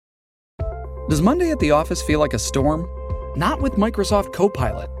Does Monday at the office feel like a storm? Not with Microsoft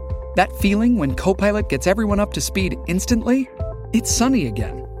Copilot. That feeling when Copilot gets everyone up to speed instantly? It's sunny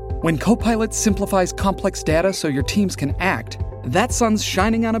again. When Copilot simplifies complex data so your teams can act, that sun's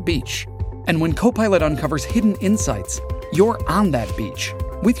shining on a beach. And when Copilot uncovers hidden insights, you're on that beach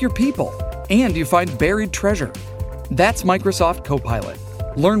with your people, and you find buried treasure. That's Microsoft Copilot.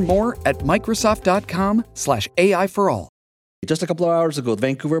 Learn more at Microsoft.com/AI for all. Just a couple of hours ago, the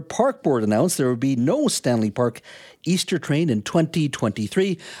Vancouver Park Board announced there would be no Stanley Park Easter train in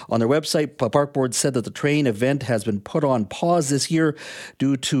 2023. On their website, the Park Board said that the train event has been put on pause this year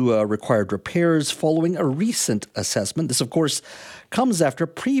due to required repairs following a recent assessment. This, of course, comes after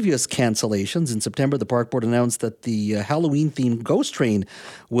previous cancellations. In September, the Park Board announced that the Halloween-themed Ghost Train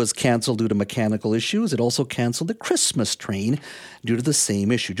was canceled due to mechanical issues. It also canceled the Christmas train due to the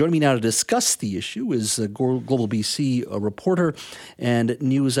same issue. Joining me now to discuss the issue is Global BC reporter and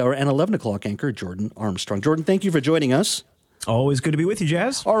NewsHour and 11 o'clock anchor Jordan Armstrong. Jordan, thank you for joining us. Always good to be with you,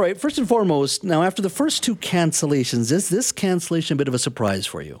 Jazz. All right, first and foremost, now after the first two cancellations, is this cancellation a bit of a surprise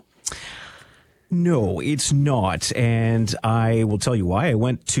for you? No, it's not. And I will tell you why. I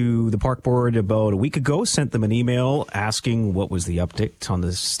went to the park board about a week ago, sent them an email asking what was the update on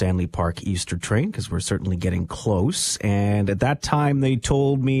the Stanley Park Easter train, because we're certainly getting close. And at that time, they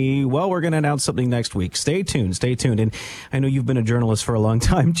told me, well, we're going to announce something next week. Stay tuned, stay tuned. And I know you've been a journalist for a long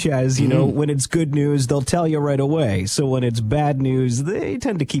time, Chaz. You know, when it's good news, they'll tell you right away. So when it's bad news, they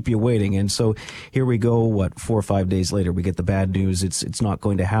tend to keep you waiting. And so here we go, 4 or 5 days later, we get the bad news. It's not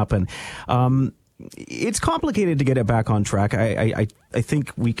going to happen. It's complicated to get it back on track. I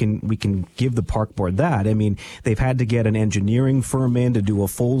think we can give the park board that. I mean, they've had to get an engineering firm in to do a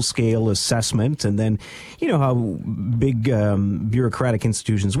full scale assessment, and then you know how big bureaucratic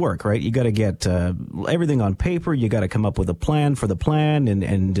institutions work, right? You got to get everything on paper. You got to come up with a plan for the plan,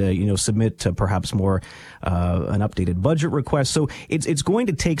 and submit perhaps more an updated budget request. So it's going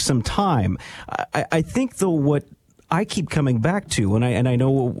to take some time. I think though what I keep coming back to, and I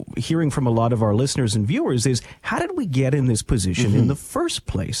know hearing from a lot of our listeners and viewers, is how did we get in this position in the first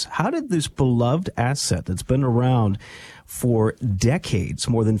place? How did this beloved asset that's been around for decades,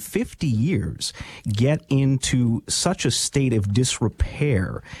 more than 50 years, get into such a state of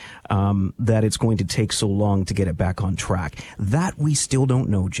disrepair that it's going to take so long to get it back on track? That we still don't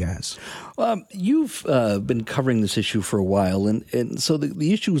know, Jazz. You've been covering this issue for a while, and so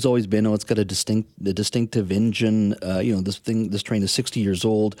the issue has always been, it's got a distinctive engine. This train is 60 years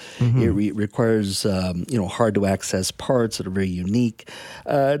old. It requires hard to access parts that are very unique.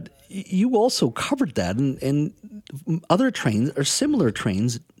 You also covered that, and other trains or similar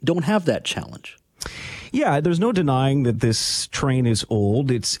trains don't have that challenge. Yeah, there's no denying that this train is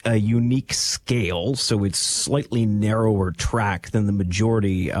old. It's a unique scale, so it's slightly narrower track than the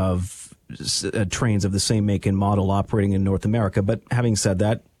majority of trains of the same make and model operating in North America. But having said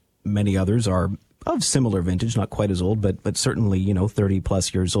that, many others are of similar vintage, not quite as old, but certainly 30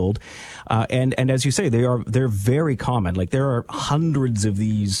 plus years old. And as you say, they're very common. Like there are hundreds of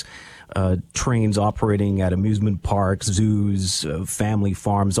these trains operating at amusement parks, zoos, family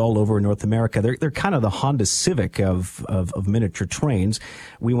farms all over North America. They're kind of the Honda Civic of miniature trains.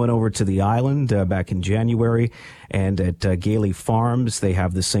 We went over to the island back in January, and at Gailey Farms, they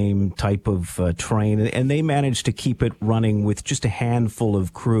have the same type of train, and they managed to keep it running with just a handful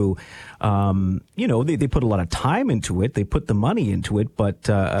of crew. They put a lot of time into it. They put the money into it, but,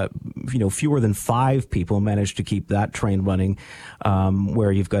 fewer than 5 people managed to keep that train running,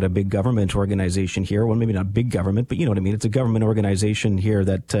 where you've got a big government organization here. Well, maybe not big government, but you know what I mean? It's a government organization here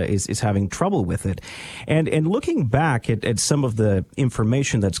that is having trouble with it. And looking back at some of the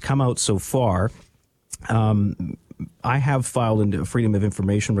information that's come out so far, I have filed a Freedom of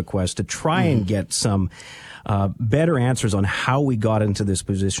Information request to try and get some better answers on how we got into this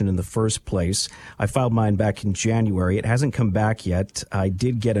position in the first place. I filed mine back in January. It hasn't come back yet. I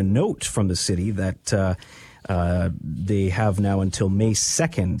did get a note from the city that they have now until May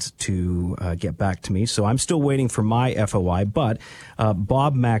 2nd to get back to me. So I'm still waiting for my FOI. But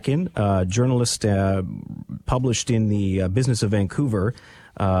Bob Mackin, journalist published in the Business of Vancouver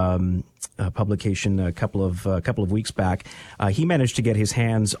publication a couple of weeks back, he managed to get his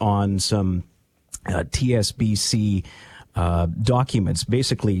hands on some TSBC documents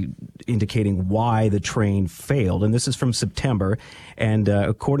basically indicating why the train failed. And this is from September. And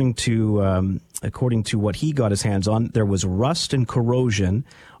according to what he got his hands on, there was rust and corrosion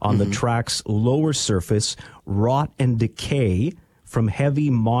on the track's lower surface, rot and decay from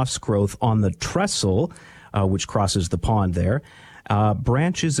heavy moss growth on the trestle, which crosses the pond there.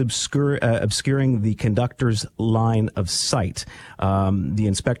 branches obscuring the conductor's line of sight. The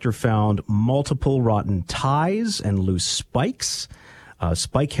inspector found multiple rotten ties and loose spikes.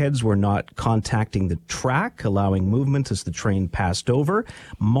 Spike heads were not contacting the track, allowing movement as the train passed over.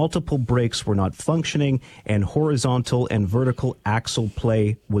 Multiple brakes were not functioning, and horizontal and vertical axle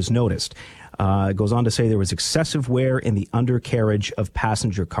play was noticed. It goes on to say there was excessive wear in the undercarriage of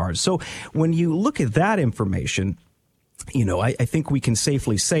passenger cars. So when you look at that information, I think we can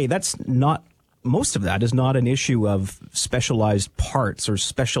safely say most of that is not an issue of specialized parts or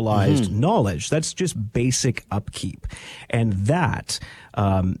specialized knowledge. That's just basic upkeep. And that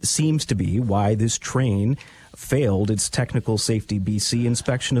seems to be why this train failed its technical safety BC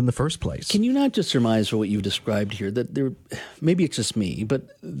inspection in the first place. Can you not just surmise from what you've described here that maybe it's just me,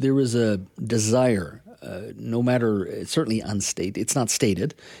 but there is a desire, no matter, it's certainly unstated, it's not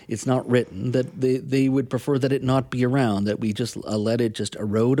stated, it's not written, that they would prefer that it not be around, that we just let it just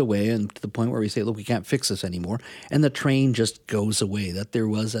erode away, and to the point where we say, look, we can't fix this anymore, and the train just goes away, that there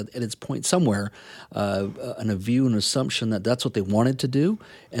was at its point somewhere a view and assumption that that's what they wanted to do,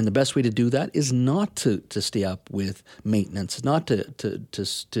 and the best way to do that is not to stay up with maintenance, not to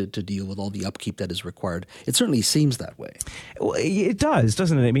deal with all the upkeep that is required. It certainly seems that way. Well, it does,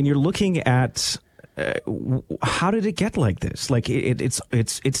 doesn't it? I mean, you're looking at how did it get like this? Like it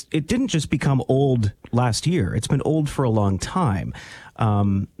didn't just become old last year. It's been old for a long time.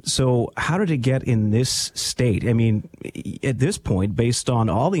 So how did it get in this state? I mean, at this point, based on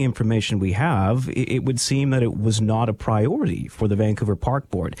all the information we have, it would seem that it was not a priority for the Vancouver Park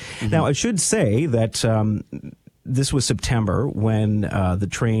Board. Mm-hmm. Now, I should say that this was September when the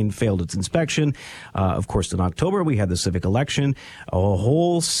train failed its inspection. Of course, in October, we had the civic election. A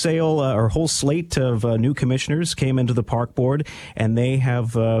whole slate of new commissioners came into the park board, and they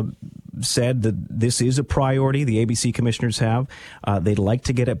have said that this is a priority. The ABC commissioners have. They'd like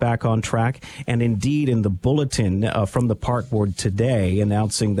to get it back on track. And indeed, in the bulletin from the park board today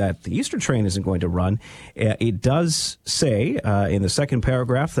announcing that the Easter train isn't going to run, it does say in the second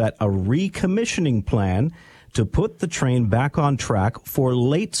paragraph that a recommissioning plan to put the train back on track for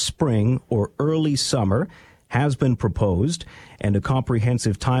late spring or early summer has been proposed, and a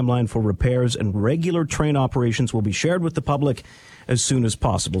comprehensive timeline for repairs and regular train operations will be shared with the public as soon as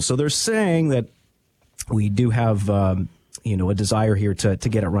possible. So they're saying that we do have a desire here to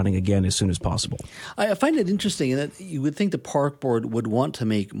get it running again as soon as possible. I find it interesting that you would think the park board would want to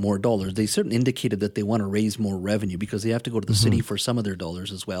make more dollars. They certainly indicated that they want to raise more revenue because they have to go to the city for some of their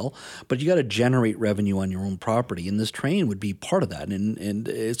dollars as well. But you got to generate revenue on your own property, and this train would be part of that.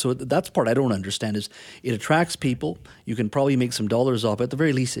 And so that's part I don't understand is it attracts people. You can probably make some dollars off it. At the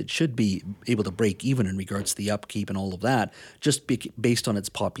very least, it should be able to break even in regards to the upkeep and all of that, just based on its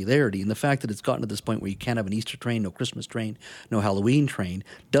popularity. And the fact that it's gotten to this point where you can't have an Easter train, no Christmas train, no Halloween train,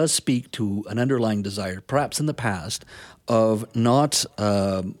 does speak to an underlying desire, perhaps in the past, of not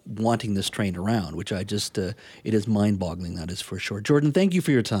wanting this train around, which I just, it is mind-boggling, that is for sure. Jordan, thank you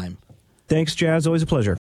for your time. Thanks, Jazz. Always a pleasure.